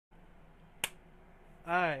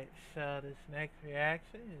Alright, so this next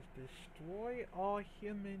reaction is Destroy All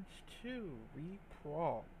Humans 2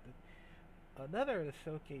 Reprobed. Another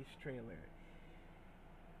showcase trailer.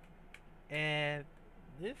 And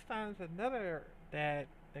this time's another that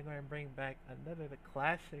they're going to bring back another of the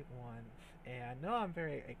classic ones. And I know I'm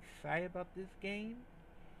very excited about this game.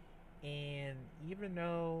 And even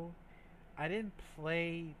though I didn't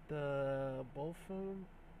play the both of them,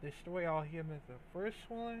 Destroy All Humans the first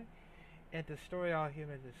one, and Destroy All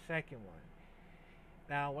Humans the second one.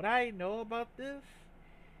 Now, what I know about this,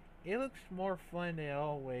 it looks more fun than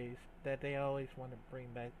always. That they always want to bring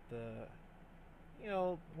back one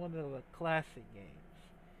of the classic games.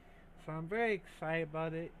 So I'm very excited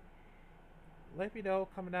about it. Let me know,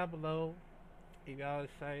 comment down below if y'all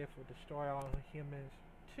excited for Destroy All Humans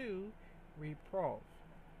 2 Reprobed.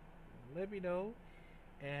 Let me know,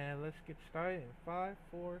 and let's get started in 5,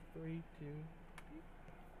 4, 3, 2.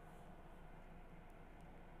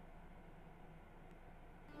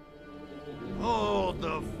 Hold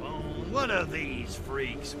the phone. What do these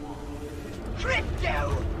freaks want?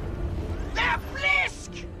 Crypto! They're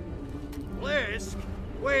Blisk! Blisk?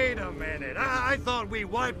 Wait a minute. I thought we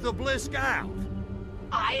wiped the Blisk out.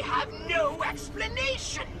 I have no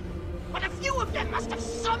explanation. But a few of them must have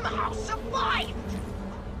somehow survived.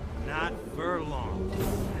 Not for long.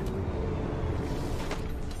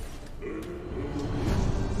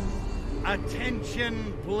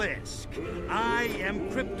 Attention, Blisk. I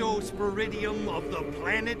am Cryptosporidium of the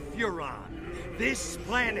planet Furon. This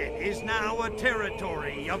planet is now a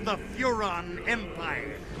territory of the Furon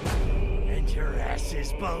Empire. And your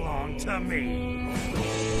asses belong to me.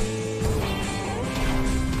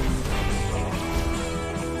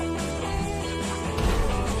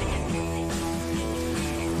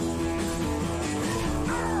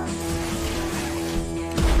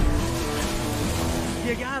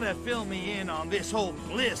 You gotta fill me in on this whole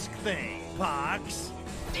Blisk thing, Pox.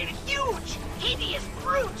 They're huge, hideous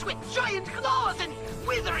brutes with giant claws and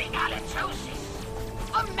withering halitosis.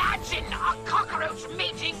 Imagine a cockroach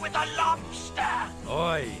mating with a lobster.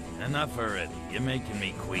 Oi, enough already. You're making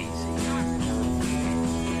me queasy.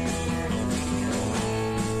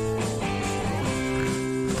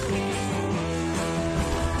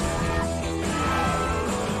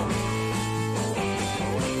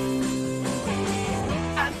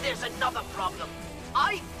 Another problem.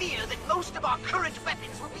 I fear that most of our current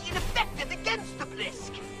weapons will be ineffective against the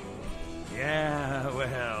Blisk. Yeah,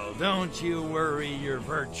 well, don't you worry your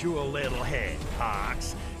virtual little head,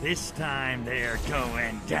 Pox. This time they're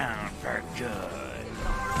going down for good.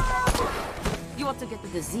 You want to get the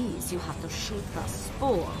disease, you have to shoot the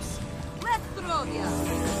spores. Reprobed!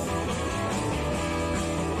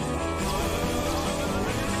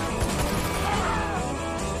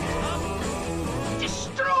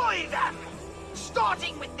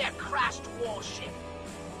 Starting with their crashed warship.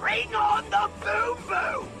 Bring on the boom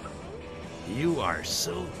boom! You are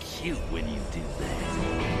so cute when you do that.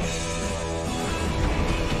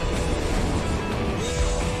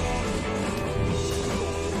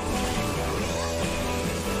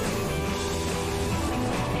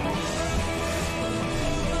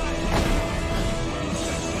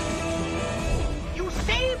 You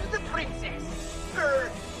saved the princess.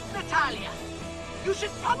 Natalia. You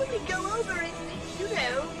should probably go over and,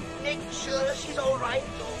 make sure she's all right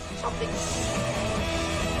or something.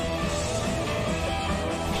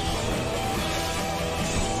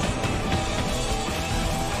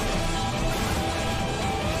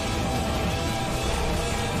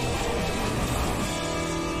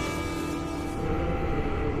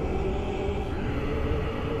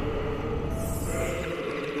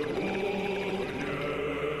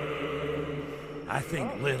 I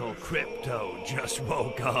think little Crypto just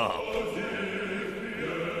woke up.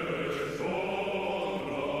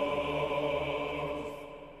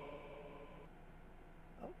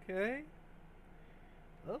 Okay.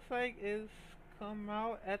 Looks like it's come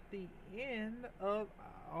out at the end of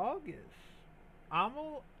August. I'm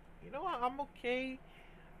okay.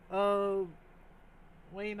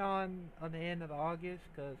 Waiting on the end of August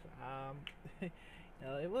because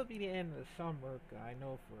it will be the end of the summer. I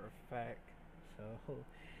know for a fact. So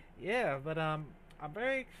yeah, but I'm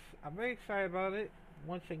very excited about it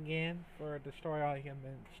once again for Destroy All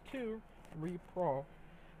Humans 2 Reprobed.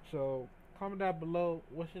 So comment down below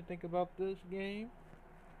what you think about this game,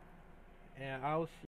 and I'll see